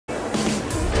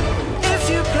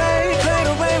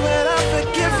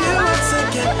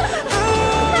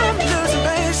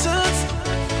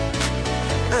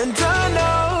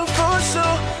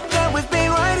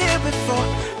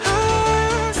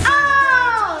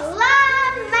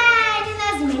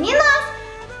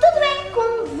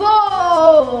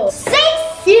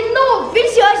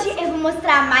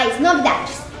mostrar mais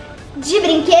novidades de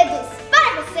brinquedos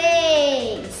para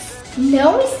vocês.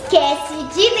 Não esquece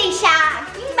de deixar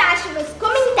aqui embaixo nos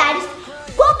comentários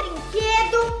qual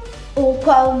brinquedo ou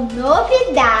qual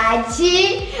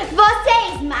novidade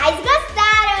vocês mais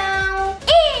gostaram.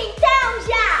 Então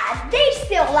já deixe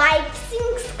seu like, se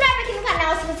inscreve aqui no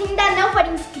canal se você ainda não for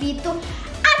inscrito,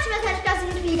 ative as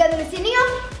notificações, liga no sininho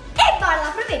e bora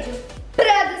lá pro vídeo.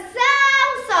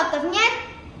 Produção, solta a vinheta.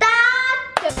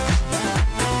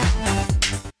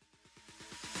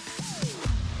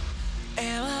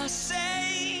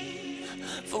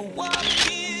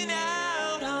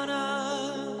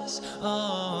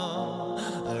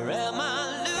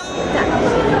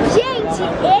 Gente,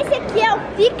 esse aqui é o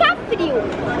Fica Frio.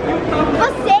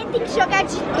 Você tem que jogar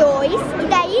de 2 e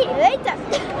daí, eita,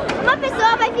 uma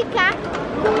pessoa vai ficar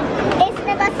com esse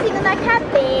negocinho na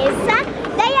cabeça,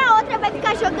 daí a outra vai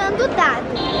ficar jogando o dado.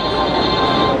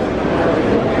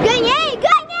 Ganhei!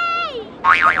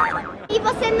 E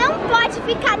você não pode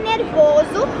ficar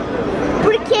nervoso,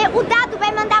 porque o dado vai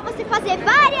mandar você fazer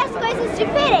várias coisas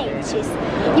diferentes.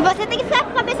 E você tem que ficar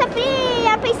com a cabeça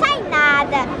fria, pensar em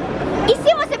nada. E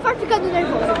se você for ficando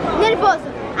nervoso,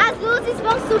 as luzes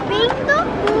vão subindo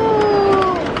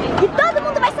e todo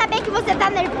mundo vai saber que você tá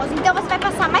nervoso. Então você vai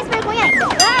passar mais vergonha ainda.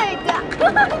 Eita.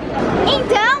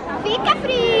 Então, fica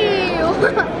frio.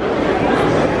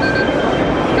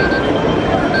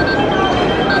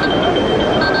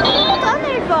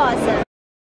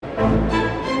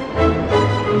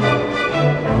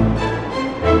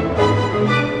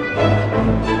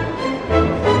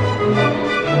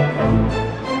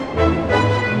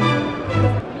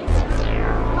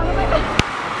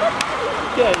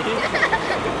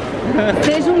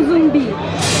 Seja um zumbi.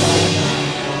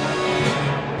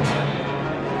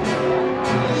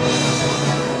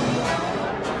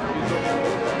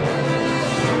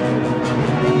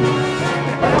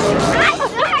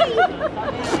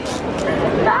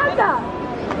 Nada.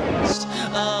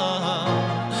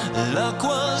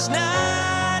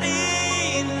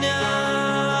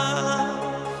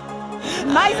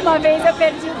 Mais uma vez eu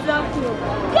perdi o desafio.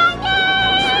 Ganhei!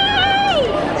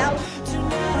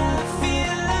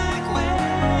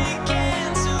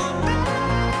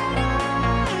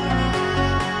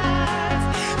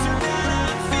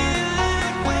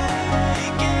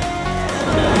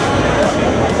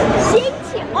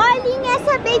 Gente, olhem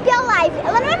essa Baby Alive.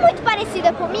 Ela não é muito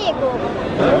parecida comigo?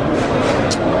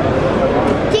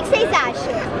 O que vocês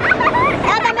acham?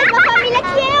 Ela é da mesma família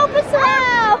que eu,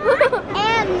 pessoal. É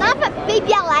a nova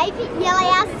Baby Alive e ela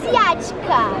é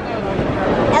asiática.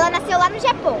 Ela nasceu lá no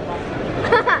Japão.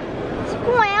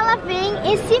 Com ela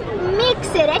vem esse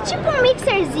mixer. É tipo um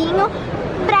mixerzinho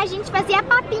pra gente fazer a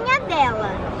papinha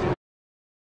dela.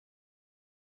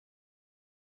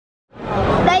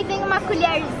 Daí vem uma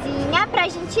colherzinha pra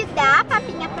gente dar a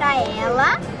papinha pra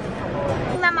ela.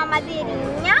 Uma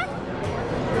mamadeirinha.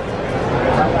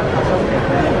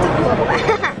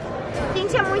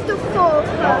 Gente, é muito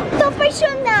fofa. Tô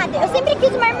apaixonada. Eu sempre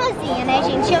quis uma irmãzinha, né,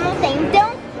 gente? Eu não tenho. Então,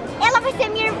 ela vai ser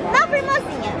minha nova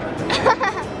irmãzinha.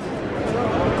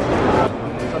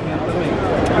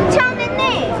 Tchau,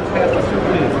 nenê.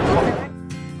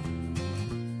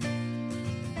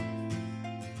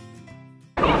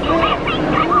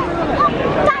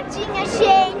 Tadinha,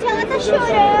 gente. Ela tá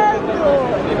chorando.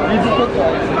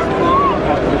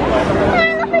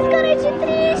 Ela faz cara de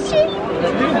triste.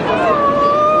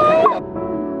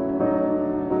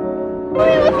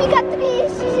 Ela fica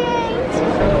triste, gente.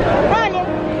 Olha.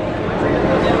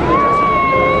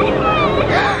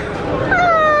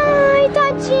 Ai,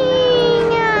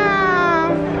 tadinha.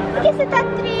 Por que você tá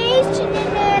triste,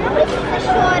 nenê? Não precisa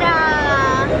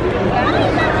chorar.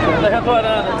 Tá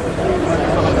retornando.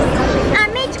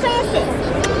 Amei te conhecer.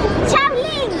 Tchau,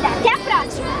 linda. Até a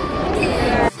próxima.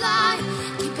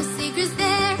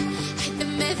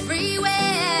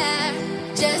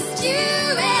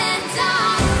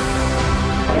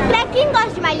 Pra quem gosta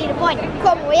de My Little Pony,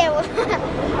 como eu,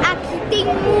 aqui tem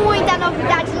muita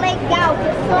novidade legal,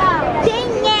 pessoal. Tem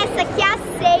essa que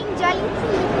acende, olha que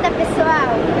linda,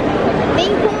 pessoal. Vem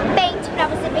com um pente pra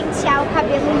você pentear o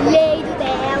cabelo lindo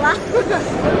dela.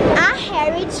 A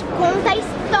Harriet conta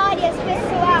histórias,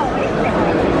 pessoal.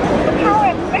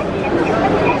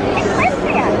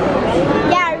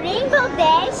 E a Rainbow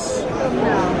Dash,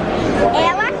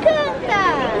 ela canta.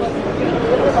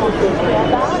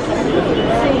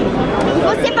 E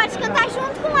você pode cantar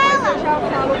junto com ela.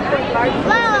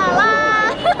 Lá, lá, lá.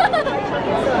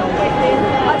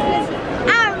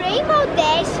 A Rainbow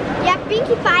Dash e a Pink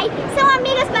Pie são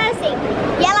amigas para sempre.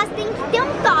 E elas têm que ter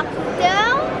um toque.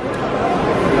 Então,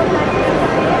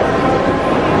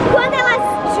 quando elas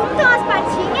juntam as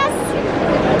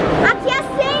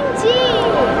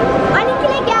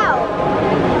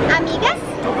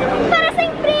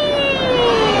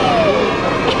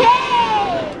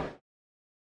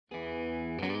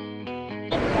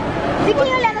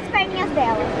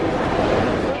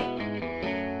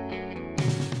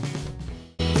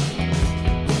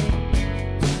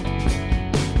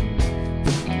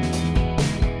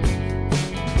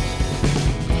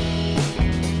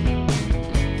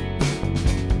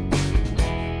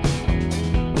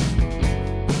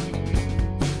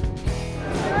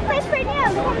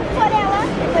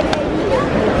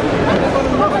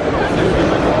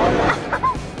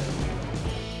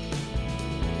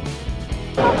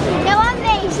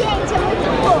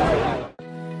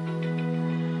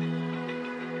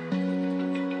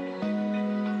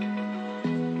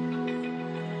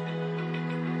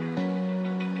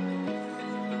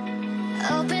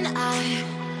open eye,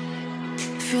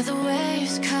 feel the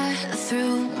waves cut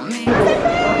through me.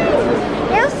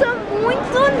 Eu sou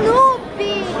muito noob.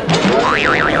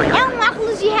 É um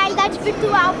óculos de realidade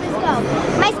virtual, pessoal.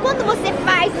 Mas quando você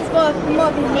faz os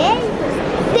movimentos,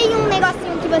 tem um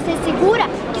negocinho que você segura,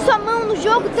 que sua mão no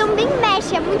jogo também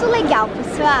mexe. É muito legal,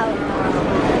 pessoal.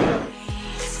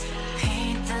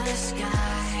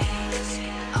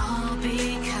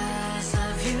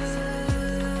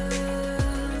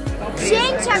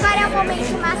 Gente, agora é o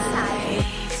momento massagem.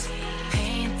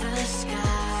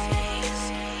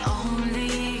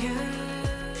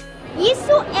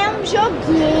 Isso é um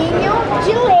joguinho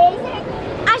de laser.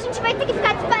 A gente vai ter que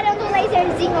ficar disparando um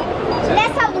laserzinho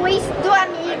nessa luz do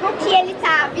amigo que ele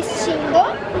tá vestindo.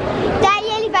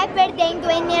 Daí ele vai perdendo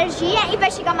energia e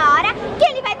vai chegar uma hora que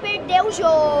ele vai perder o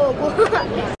jogo.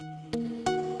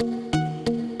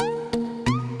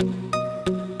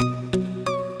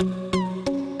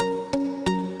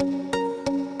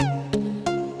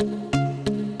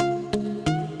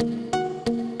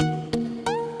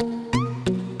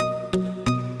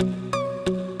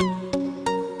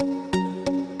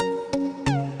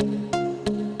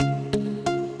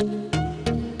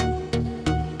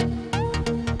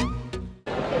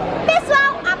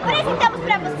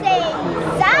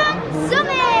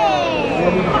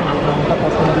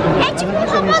 É tipo um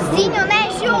robozinho, né,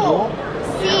 Ju?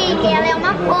 Sim, ela é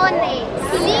uma pônei.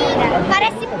 Sim,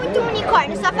 parece muito um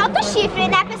unicórnio, só falta o chifre,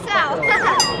 né, pessoal?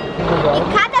 E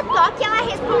cada toque ela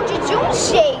responde de um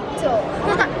jeito.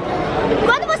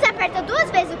 Quando você aperta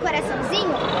 2 vezes o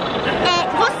coraçãozinho,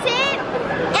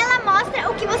 ela mostra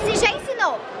o que você já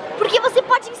ensinou. Porque você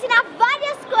pode ensinar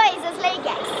várias coisas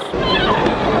legais.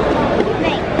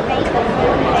 Vem.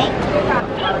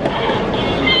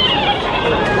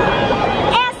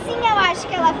 É assim, eu acho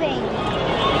que ela vem.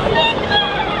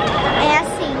 É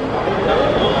assim.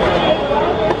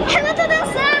 Ela tá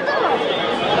dançando!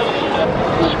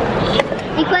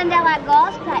 E quando ela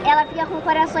gosta, ela fica com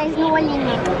corações no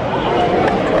olhinho.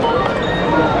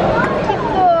 Que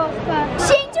fofa!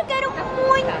 Gente, eu quero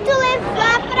muito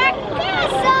levar pra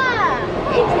casa!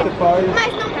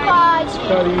 Mas não pode.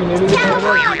 Tchau,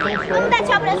 mãe! Vamos dar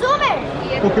tchau pra Zoomer?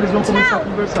 Porque eles vão começar a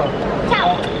conversar.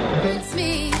 Tchau!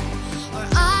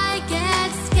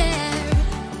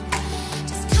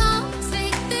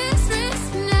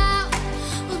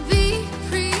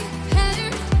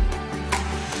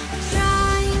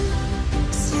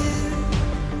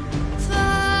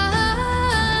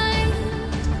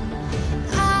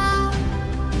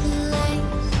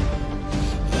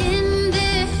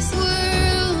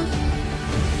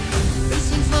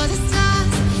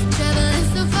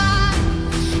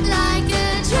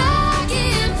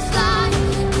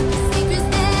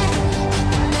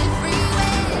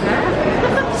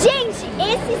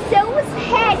 Esses são os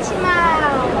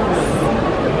Hatchimals.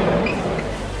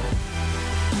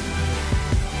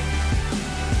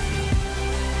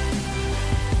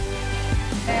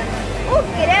 O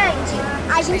grande,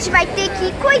 a gente vai ter que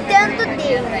ir cuidando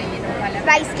dele.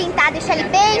 Vai esquentar, deixar ele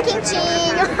bem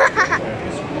quentinho.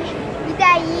 E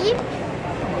daí,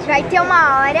 vai ter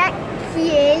uma hora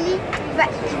que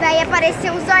vai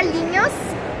aparecer os olhinhos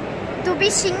do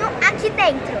bichinho aqui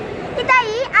dentro. E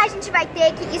daí a gente vai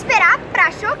ter que esperar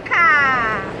pra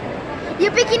chocar. E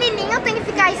o pequenininho tem que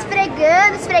ficar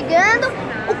esfregando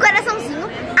o coraçãozinho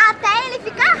até ele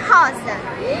ficar rosa.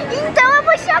 Então eu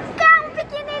vou chocar um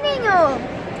pequenininho.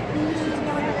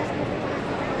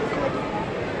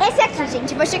 Esse aqui,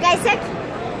 gente, vou chocar esse aqui.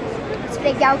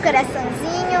 Esfregar o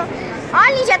coraçãozinho.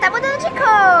 Olha, já tá mudando de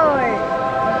cor.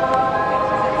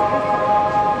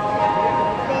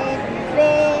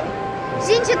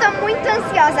 Gente, eu tô muito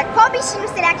ansiosa. Qual bichinho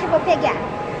será que eu vou pegar?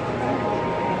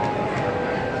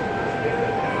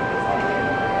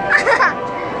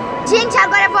 Gente,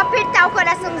 agora eu vou apertar o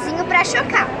coraçãozinho pra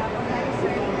chocar.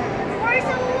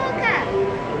 Força, Luluca!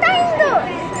 Tá indo!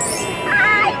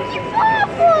 Ai, que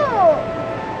fofo!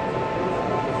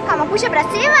 Calma, puxa pra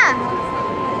cima.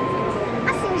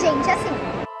 Assim, gente, assim.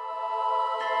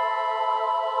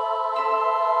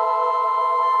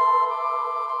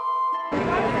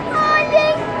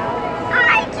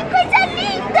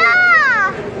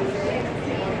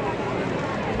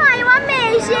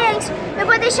 Gente, eu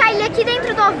vou deixar ele aqui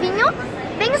dentro do ovinho,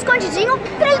 bem escondidinho,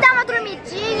 pra ele dar uma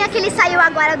dormidinha, que ele saiu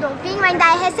agora do ovinho, ainda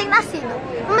é recém-nascido.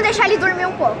 Vamos deixar ele dormir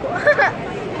um pouco.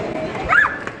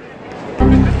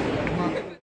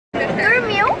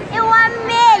 Dormiu? Eu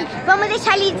amei! Vamos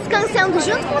deixar ele descansando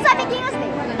junto com os amiguinhos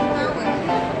dele.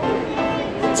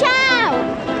 Tchau!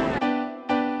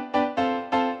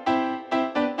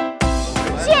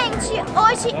 Gente,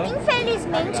 hoje,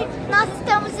 infelizmente, nós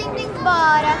estamos indo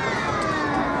embora.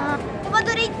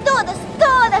 adorei todas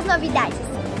as novidades.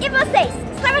 E vocês?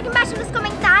 Escreve aqui embaixo nos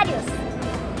comentários.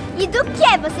 E do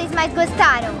que vocês mais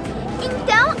gostaram?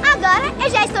 Então, agora eu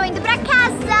já estou indo pra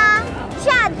casa.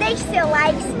 Já deixe seu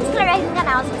like, se inscreve aqui no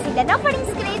canal se você ainda não for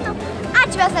inscrito.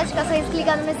 Ative as notificações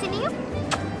clicando no sininho.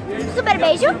 Super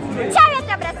beijo, tchau e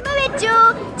até o próximo vídeo.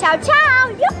 Tchau, tchau.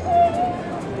 Yuhu!